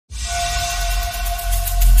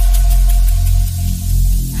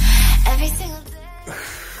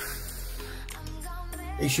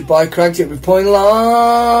It's your boy Craig at Point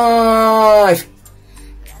Live.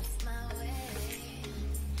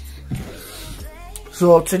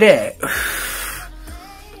 So today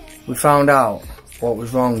we found out what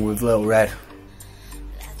was wrong with Little Red.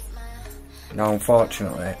 Now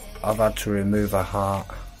unfortunately I've had to remove her heart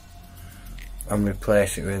and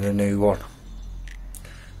replace it with a new one,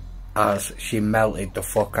 as she melted the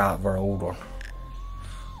fuck out of her old one.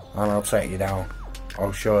 And I'll take you down,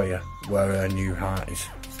 I'll show you where her new heart is.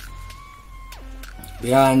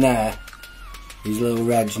 Behind there is Little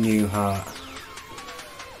Red's new heart.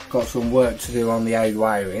 Got some work to do on the head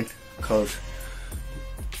wiring because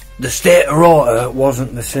the stator rotor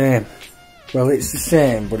wasn't the same. Well, it's the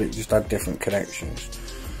same, but it just had different connections.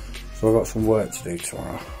 So I've got some work to do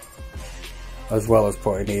tomorrow, as well as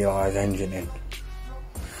putting Eli's engine in.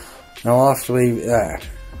 Now I'll have to leave it there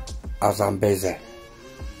as I'm busy.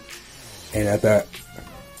 In a bit.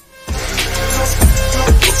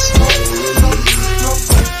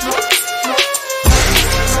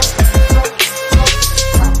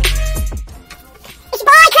 It's your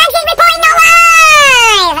boy Craig reporting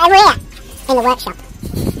live! And we're here in the workshop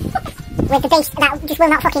with the beast that just will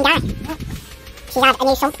not fucking die. She's had a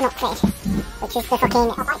new something upgrade, which is the fucking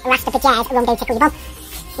last of the jars run down tickle your bum.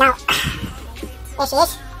 Now, there she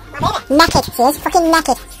is. Naked, she is, fucking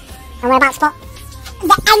naked. And we're about to put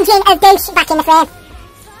the engine of Goose back in the frame.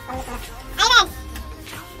 Hey then!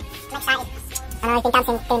 I'm excited. I know he's been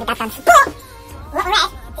dancing, doing the dad dance. But Little Red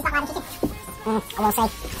is not allowed to kick him. I will say.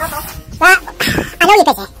 Well, I know you're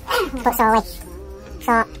busy, but so are we.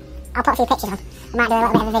 So, I'll put a few pictures on. I might do a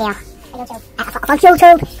little bit of a video. On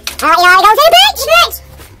YouTube. Alright, you know, it goes in a bitch!